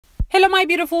Hello my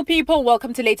beautiful people,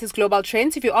 welcome to latest global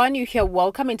trends. If you are new here,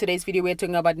 welcome. In today's video we're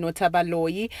talking about Nota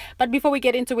Baloyi, but before we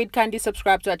get into it, kindly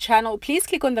subscribe to our channel, please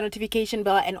click on the notification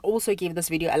bell and also give this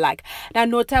video a like. Now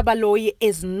Nota Baloyi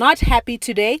is not happy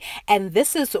today, and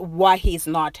this is why he's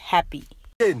not happy.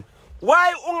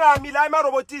 Why ungami la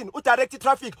emarobotini udirect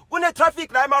traffic kune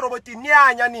traffic la emarobotini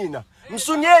nyanya nina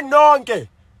msunyeni nonke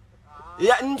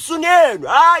ya msunyeni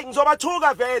hayi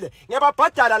ngizobathuka vele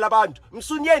ngiyababhadala labantu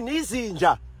msunyeni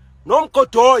izinja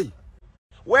nomgodoyi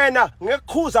wena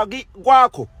ngekukhuza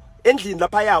kwakho endlini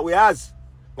lapha ya uyazi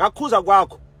ngakukhuza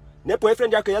kwakho ne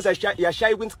boyfriend yakhe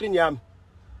yashaya windscreen yami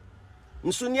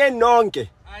msunyeni nonke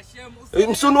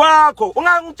msuni wakho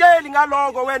ungangitsheli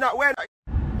ngaloko wena.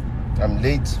 I'm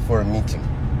late for a meeting.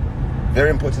 Very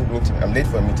important meeting. I'm late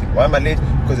for a meeting. Why am I late?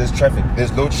 Because there's traffic.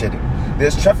 There's load shedding.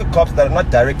 There's traffic cops that are not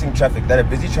directing traffic, that are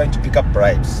busy trying to pick up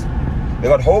bribes. They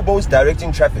got hobos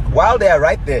directing traffic while they are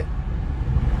right there.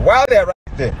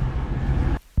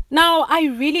 Now,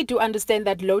 I really do understand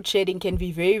that load shedding can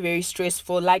be very, very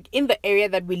stressful. Like in the area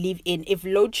that we live in, if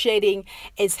load shedding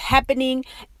is happening,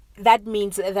 that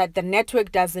means that the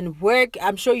network doesn't work.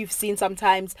 I'm sure you've seen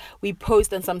sometimes we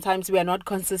post and sometimes we are not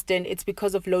consistent. It's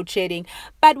because of load shedding.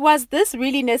 But was this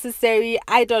really necessary?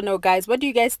 I don't know, guys. What do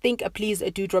you guys think? Please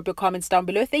do drop your comments down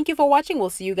below. Thank you for watching. We'll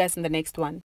see you guys in the next one.